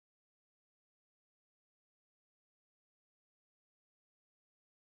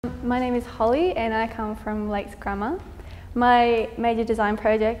My name is Holly and I come from Lakes Grammar. My major design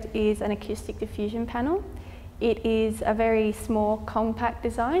project is an acoustic diffusion panel. It is a very small, compact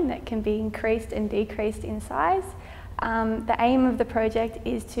design that can be increased and decreased in size. The aim of the project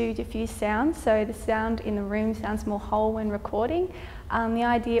is to diffuse sound, so the sound in the room sounds more whole when recording. The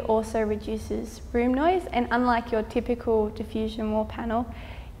idea also reduces room noise, and unlike your typical diffusion wall panel,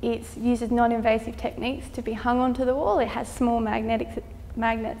 it uses non-invasive techniques to be hung onto the wall. It has small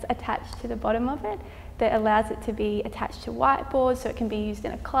magnets attached to the bottom of it that allows it to be attached to whiteboards, so it can be used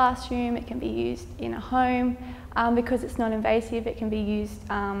in a classroom, it can be used in a home. Because it's non-invasive, it can be used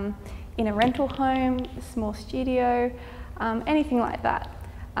in a rental home, a small studio, anything like that.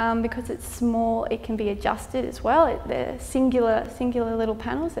 Because it's small, it can be adjusted as well. They're singular little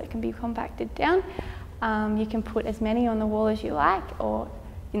panels that can be compacted down. You can put as many on the wall as you like, or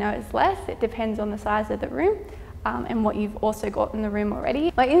as less. It depends on the size of the room and what you've also got in the room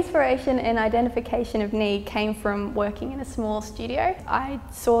already. My inspiration and identification of need came from working in a small studio. I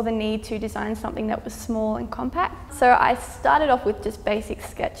saw the need to design something that was small and compact. So I started off with just basic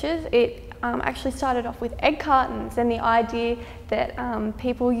sketches. It actually started off with egg cartons and the idea that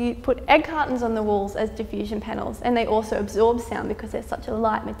people put egg cartons on the walls as diffusion panels, and they also absorb sound because they're such a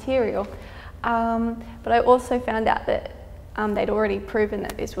light material. But I also found out that they'd already proven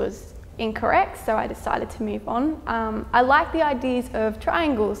that this was incorrect, so I decided to move on. I like the ideas of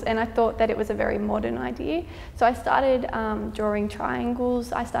triangles, and I thought that it was a very modern idea. So I started drawing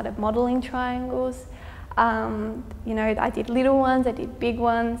triangles, I started modelling triangles. I did little ones, I did big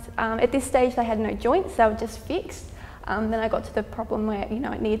ones. At this stage they had no joints, they were just fixed. Then I got to the problem where it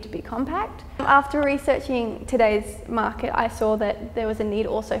needed to be compact. After researching today's market, I saw that there was a need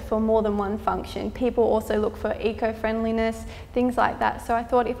also for more than one function. People also look for eco-friendliness, things like that. So I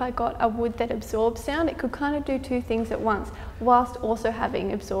thought if I got a wood that absorbs sound, it could kind of do two things at once, whilst also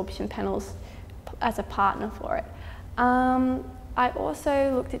having absorption panels as a partner for it. I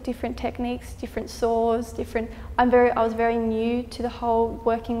also looked at different techniques, different saws, I was very new to the whole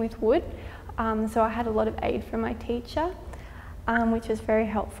working with wood. So I had a lot of aid from my teacher, which was very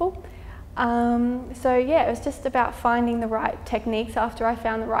helpful. So yeah, it was just about finding the right techniques after I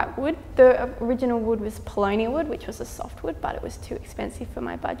found the right wood. The original wood was paulownia wood, which was a softwood, but it was too expensive for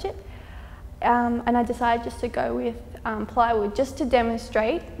my budget. And I decided just to go with plywood, just to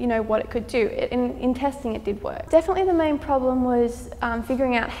demonstrate, what it could do. In testing, it did work. Definitely the main problem was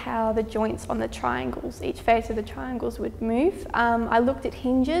figuring out how the joints on the triangles, each face of the triangles would move. I looked at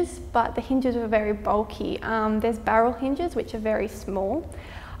hinges, but the hinges were very bulky. There's barrel hinges, which are very small.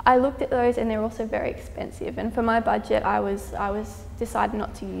 I looked at those and they're also very expensive. And for my budget, I decided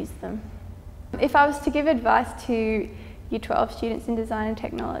not to use them. If I was to give advice to Year 12 students in design and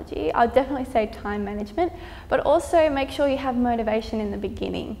technology, I'll definitely say time management, but also make sure you have motivation in the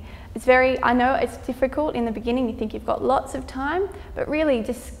beginning. I know it's difficult in the beginning, you think you've got lots of time, but really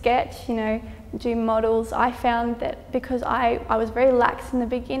just sketch, do models. I found that because I was very lax in the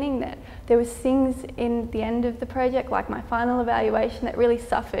beginning, that there was things in the end of the project, like my final evaluation, that really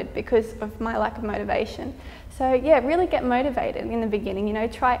suffered because of my lack of motivation. So yeah, really get motivated in the beginning,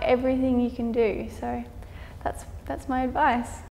 try everything you can do. So that's my advice.